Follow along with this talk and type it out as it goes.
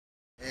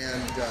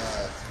And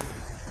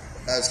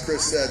as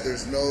Chris said,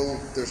 there's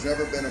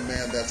never been a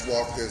man that's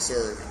walked this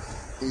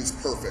earth who's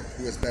perfect,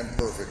 who has been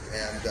perfect.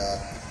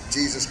 And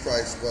Jesus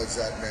Christ was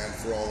that man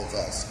for all of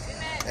us.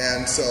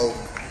 And so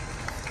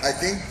I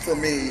think for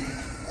me,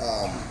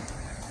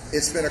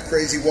 it's been a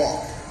crazy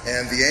walk.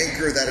 And the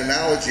anchor, that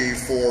analogy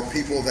for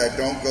people that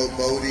don't go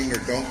boating or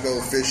don't go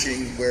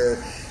fishing,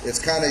 where it's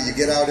kind of, you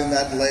get out in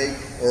that lake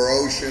or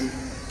ocean,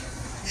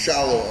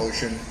 shallow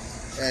ocean,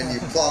 and you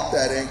plop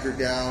that anchor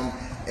down,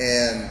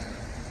 and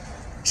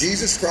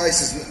Jesus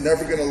Christ is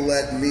never going to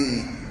let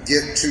me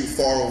get too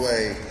far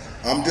away.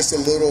 I'm just a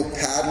little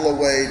paddle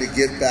away to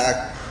get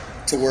back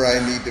to where I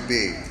need to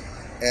be.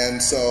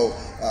 And so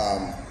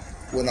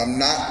when I'm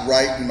not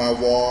right in my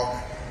walk,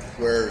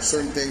 where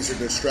certain things are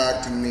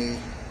distracting me,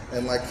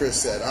 and like Chris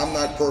said, I'm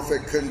not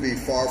perfect, couldn't be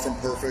far from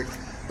perfect,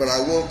 but I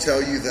will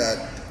tell you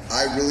that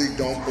I really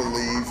don't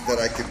believe that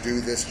I could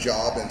do this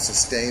job and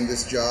sustain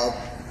this job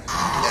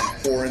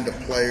and pour into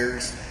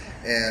players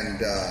and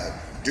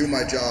do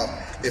my job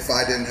if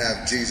I didn't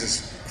have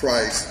Jesus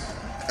Christ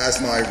as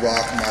my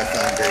rock, my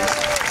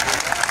foundation.